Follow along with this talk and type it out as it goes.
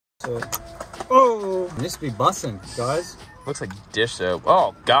So, oh, this be bussin', guys. Looks like dish soap.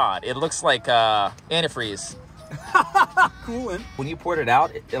 Oh God, it looks like antifreeze. Coolant. When you poured it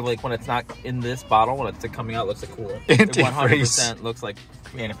out, like when it's not in this bottle, when it's coming out, it looks like coolant. Antifreeze. It 100% looks like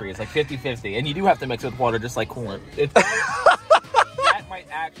antifreeze, like 50-50. And you do have to mix it with water, just like coolant. That might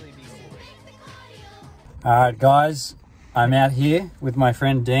actually be coolant. All right, guys, I'm out here with my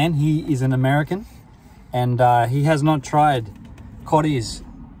friend Dan. He is an American, and he has not tried Cottees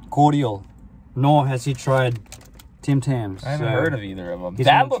Cordial, nor has he tried Tim Tams. I haven't heard of either of them. He's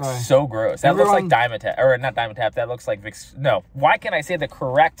That looks so gross. That looks like Dimetap, or not Dimetap. That looks like Vicks. No, why can't I say the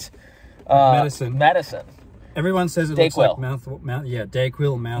correct medicine? Everyone says it looks like Dayquil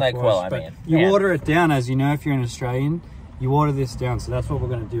mouthwash. But you water it down, as you know, if you're an Australian, you water this down. So that's what we're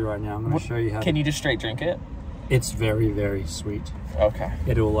going to do right now. I'm going to show you how. Can you just straight drink it? It's very, very sweet. Okay.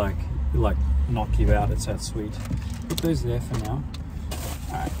 It'll like knock you out. It's that sweet. Put those there for now.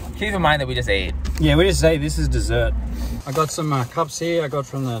 All right. Keep in mind that we just ate. Yeah, we just ate. This is dessert. I got some cups here I got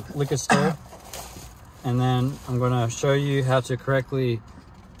from the liquor store. And then I'm going to show you how to correctly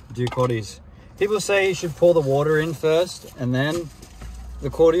do Cottees. People say you should pour the water in first and then the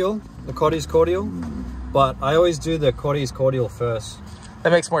Cottees Cordial. But I always do the Cottees Cordial first.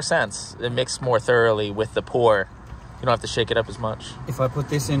 That makes more sense. It mixes more thoroughly with the pour. You don't have to shake it up as much. If I put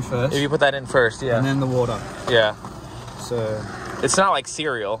this in first. If you put that in first, yeah. And then the water. Yeah. So... It's not like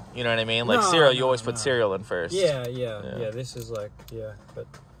cereal, you know what I mean? Like cereal, you always put cereal in first. Yeah, this is like, but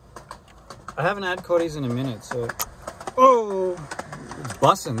I haven't had Cottees in a minute, so... Oh! It's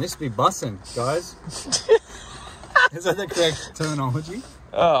bussin'. This be bussin', guys. Is that the correct terminology?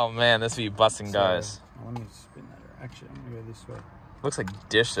 Oh, man, this be bussin', guys. Let me spin that around. Actually, I'm going to go this way. Looks like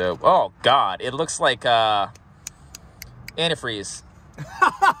dish soap. Oh, God. It looks like antifreeze.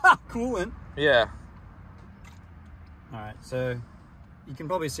 Coolant. Yeah. All right, so you can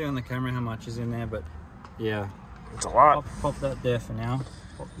probably see on the camera how much is in there, but yeah. It's a lot. Pop that there for now.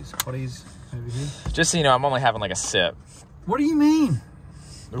 Pop these Cottees over here. Just so you know, I'm only having like a sip. What do you mean?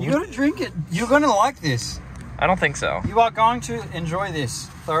 You gotta drink it. You're gonna like this. I don't think so. You are going to enjoy this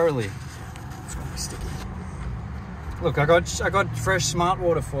thoroughly. It's gonna be sticky. Look, I got fresh smart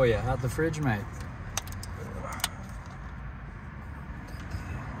water for you out the fridge, mate.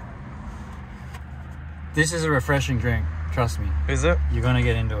 This is a refreshing drink, trust me. Is it? You're gonna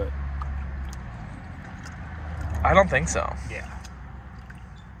get into it. I don't think so. Yeah.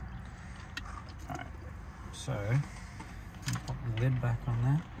 Alright, so pop the lid back on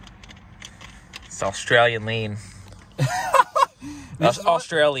that. It's Australian lean. That's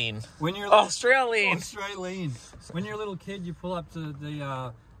Australian. When you're Australian. When you're a little kid, you pull up to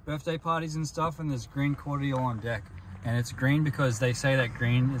the birthday parties and stuff, and there's green cordial on deck. And it's green because they say that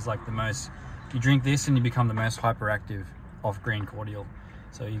green is like the most. You drink this and you become the most hyperactive of green cordial.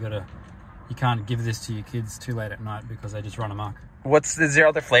 So you can't give this to your kids too late at night because they just run amok. Is there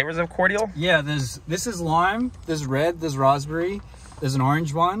other flavors of cordial? Yeah, this is lime, there's red, there's raspberry, there's an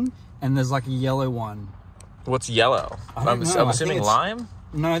orange one, and there's like a yellow one. What's yellow? I'm assuming lime?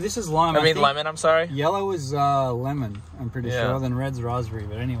 No, this is lime. I mean lemon, I'm sorry. Yellow is lemon, I'm pretty sure, then red's raspberry,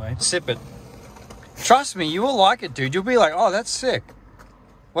 but anyway. Sip it. Trust me, you will like it, dude. You'll be like, oh, that's sick.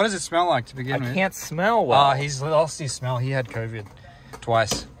 What does it smell like to begin with? I can't smell well. He's lost his smell. He had COVID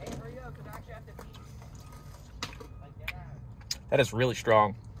twice. That is really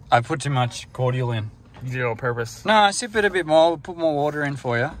strong. I put too much cordial in. You did it on purpose? No, I sip it a bit more. We'll put more water in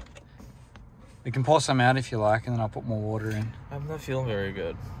for you. We can pour some out if you like, and then I'll put more water in. I'm not feeling very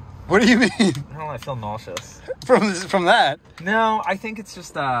good. What do you mean? I don't know, I feel nauseous. From that? No, I think it's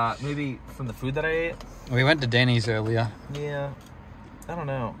just maybe from the food that I ate. We went to Denny's earlier. Yeah. I don't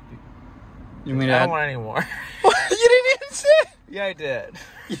know. You mean I don't want any more. What? You didn't even say? Yeah, I did.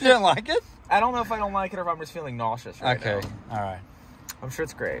 You didn't like it? I don't know if I don't like it or if I'm just feeling nauseous right now. Okay, all right. I'm sure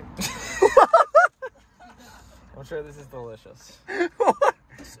it's great. I'm sure this is delicious.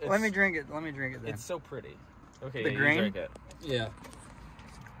 Let me drink it. Let me drink it then. It's so pretty. Okay, the green? You drink it. Yeah.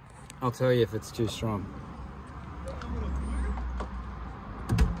 I'll tell you if it's too strong.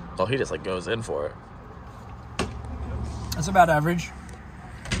 Oh, he just like goes in for it. That's about average.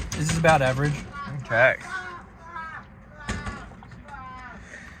 This is about average. Okay.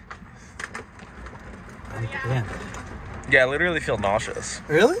 Yeah, I literally feel nauseous.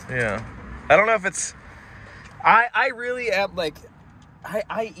 Really? Yeah. I don't know if it's... I really am, like...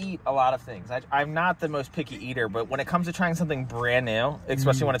 I eat a lot of things. I'm not the most picky eater, but when it comes to trying something brand new,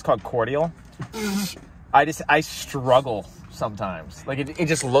 especially when it's called cordial, I struggle sometimes. Like, it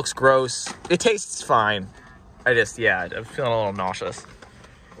just looks gross. It tastes fine. I'm feeling a little nauseous.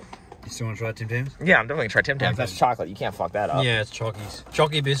 still want to try Tim Tams? Yeah, I'm definitely gonna try Tim Tams. Okay. That's chocolate. You can't fuck that up. Yeah, it's Chockies.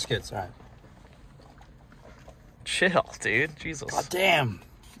 Chocky biscuits. All right. Chill, dude. Jesus. God damn.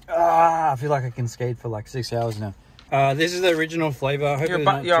 I feel like I can skate for like 6 hours now. This is the original flavor. Your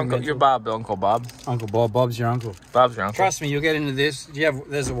Bob, Uncle Bob. Uncle Bob. Bob's your uncle. Bob's your uncle. Trust me, you'll get into this.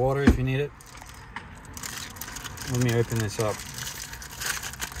 There's a water if you need it. Let me open this up.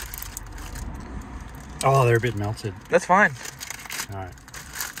 Oh, they're a bit melted. That's fine. All right.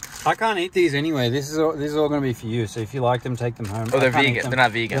 I can't eat these anyway. This is all going to be for you. So if you like them, take them home. Oh, they're vegan. They're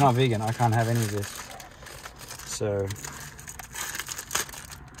not vegan. They're not vegan. I can't have any of this. So.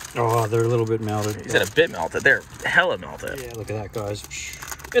 Oh, they're a little bit melted. You said a bit melted. They're hella melted. Yeah, look at that, guys.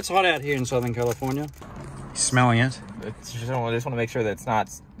 It's hot out here in Southern California. Smelling it. I just want to make sure that it's not,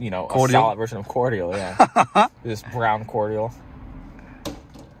 cordial? A solid version of cordial. Yeah. This brown cordial.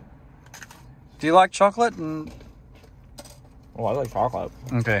 Do you like chocolate? Oh, I like chocolate.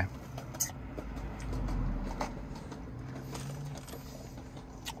 Okay.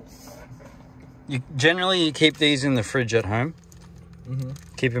 You keep these in the fridge at home. Mm-hmm.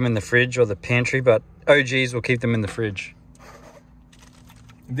 Keep them in the fridge or the pantry, but OGs will keep them in the fridge.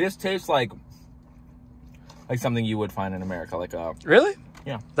 This tastes like something you would find in America, like a... Really?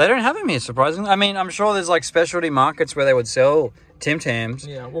 Yeah. They don't have them here, surprisingly. I mean, I'm sure there's like specialty markets where they would sell Tim Tams.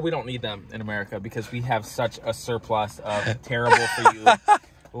 Yeah, well, we don't need them in America because we have such a surplus of terrible for you,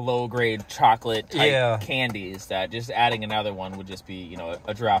 low-grade chocolate type candies that just adding another one would just be,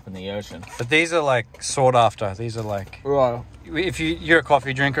 a drop in the ocean. But these are like sought after. These are like... If you're a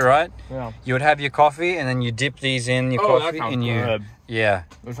coffee drinker, right? Yeah. You would have your coffee and then you dip these in your coffee. That sounds and good. Yeah.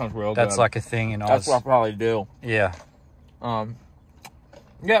 That sounds real good. That's like a thing in Oz. That's what I'll probably do. Yeah.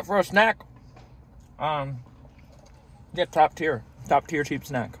 Yeah, for a snack. Yeah, top tier cheap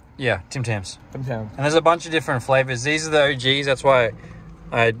snack. Yeah, Tim Tams. Tim Tams. And there's a bunch of different flavors. These are the OGs. That's why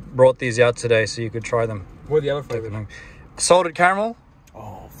I brought these out today so you could try them. What are the other flavors? Salted caramel.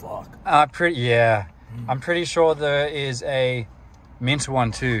 Oh, fuck. I'm pretty sure there is a mint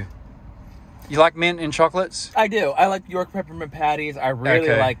one too. You like mint in chocolates? I do. I like York peppermint patties. I really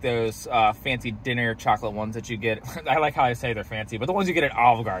like those fancy dinner chocolate ones that you get. I like how I say they're fancy, but the ones you get at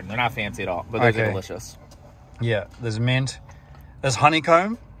Olive Garden, they're not fancy at all, but those are delicious. Yeah, there's mint. There's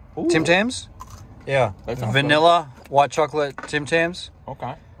honeycomb Tim Tams. Yeah. Vanilla, white chocolate Tim Tams.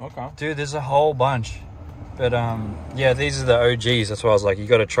 Okay. Dude, there's a whole bunch. But yeah, these are the OGs. That's why I was like, you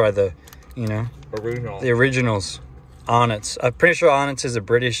got to try the, the originals. Arnott's. I'm pretty sure Arnott's is a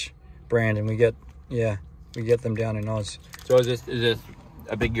British brand, and we get them down in Oz. So is this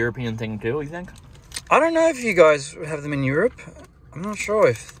a big European thing too, you think? I don't know if you guys have them in Europe. I'm not sure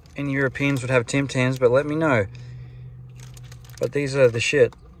if any Europeans would have Tim Tams, but let me know. But these are the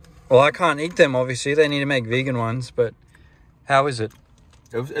shit. Well, I can't eat them, obviously. They need to make vegan ones, but how is it?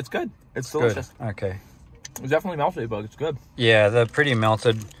 It's good. It's delicious. Good. Okay. It's definitely melted, but it's good. Yeah, they're pretty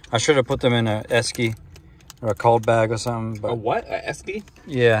melted. I should have put them in a esky or a cold bag or something. But a what? A esky?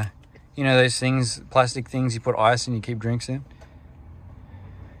 Yeah. You know those things, plastic things you put ice and you keep drinks in?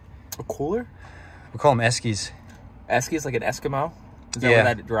 A cooler? We call them eskies. Esky is like an Eskimo? Is that where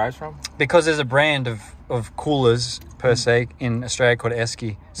that derives from? Because there's a brand of coolers, per se, in Australia called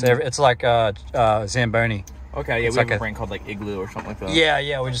Esky. So it's like Zamboni. Okay, yeah, we have a brand called like Igloo or something like that.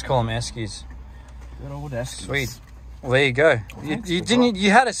 Yeah, we just call them Eskies. Good old Eskies. Sweet. Well, there you go. You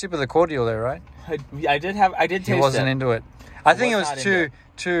had a sip of the cordial there, right? I did taste it. He wasn't into it. I think it was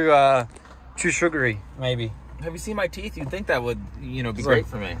too sugary, maybe. Have you seen my teeth? You'd think that would, be great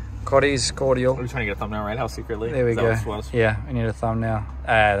for me. Cottees Cordial. Are we trying to get a thumbnail right now secretly? There we go. Yeah, we need a thumbnail.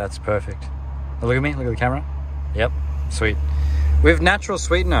 That's perfect. Look at me. Look at the camera. Yep. Sweet. With natural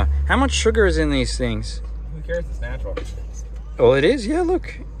sweetener. How much sugar is in these things? Who cares? It's natural. Well, it is. Yeah,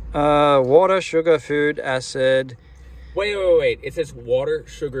 look. Water, sugar, food, acid. Wait. It says water,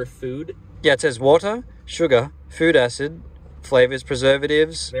 sugar, food? Yeah, it says water, sugar, food acid, flavors,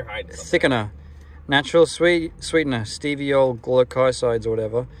 preservatives, they're hiding thickener, natural sweetener, steviol glycosides or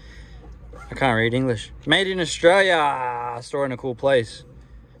whatever. I can't read English. Made in Australia. Store in a cool place.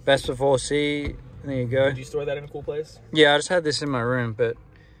 Best before C. There you go. Did you store that in a cool place? Yeah, I just had this in my room, but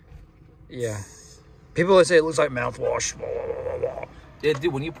yeah. People always say it looks like mouthwash. Dude,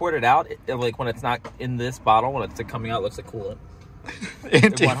 when you poured it out, like when it's not in this bottle, when it's coming out, it looks like coolant.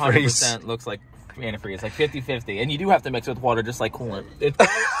 It 100% looks like antifreeze, like 50-50. And you do have to mix it with water just like coolant.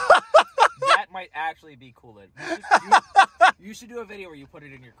 That might actually be coolant. You should do a video where you put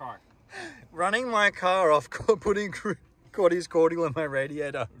it in your car. Running my car off, putting Cottees Cordial in my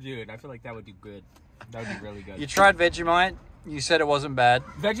radiator. Dude, I feel like that would do good. That would be really good. You tried Vegemite. You said it wasn't bad.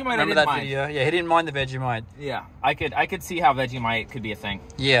 Vegemite, Remember that video? Yeah, he didn't mind the Vegemite. Yeah, I could see how Vegemite could be a thing.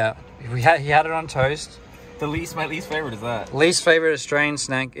 Yeah, he had it on toast. My least favorite is that. Least favorite Australian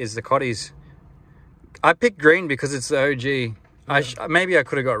snack is the Cottees. I picked green because it's the OG. Yeah. Maybe I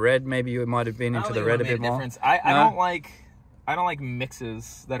could have got red. Maybe you might have been into the red a bit more. I don't like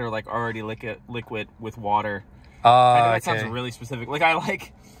mixes that are like already liquid with water. I know that sounds really specific. Like I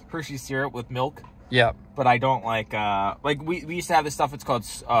like Hershey's syrup with milk. Yeah. But I don't like we used to have this stuff. It's called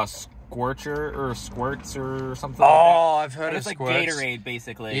Scorcher or Squirts or something. Oh, like that. I've heard of It's Squirts. like Gatorade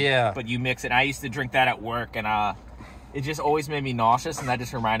basically. Yeah. But you mix it. I used to drink that at work, and it just always made me nauseous, and that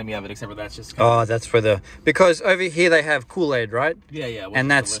just reminded me of it. Except for that's just that's for the because over here they have Kool-Aid, right? Yeah. And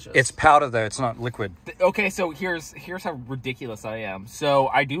that's delicious. It's powder though. It's not liquid. Okay, so here's how ridiculous I am. So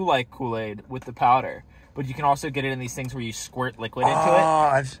I do like Kool-Aid with the powder. But you can also get it in these things where you squirt liquid into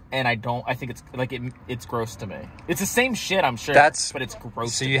it. And I think it's like it's gross to me. It's the same shit, I'm sure. But it's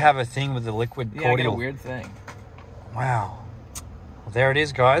gross. So you have a thing with the liquid cordial. I get a weird thing. Wow. Well, there it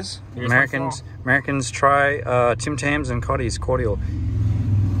is, guys. Americans try Tim Tams and Cottees Cordial.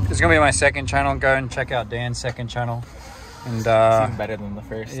 This is gonna be my second channel. Go and check out Dan's second channel. And it's even better than the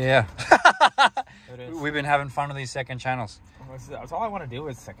first. Yeah. We've been having fun with these second channels. That's all I want to do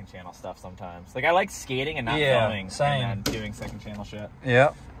is second channel stuff sometimes. Like I like skating and not filming, same. and then doing second channel shit.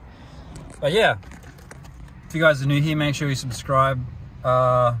 Yeah. But yeah, if you guys are new here, make sure you subscribe.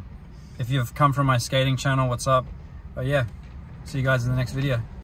 If you've come from my skating channel, what's up? But yeah, see you guys in the next video.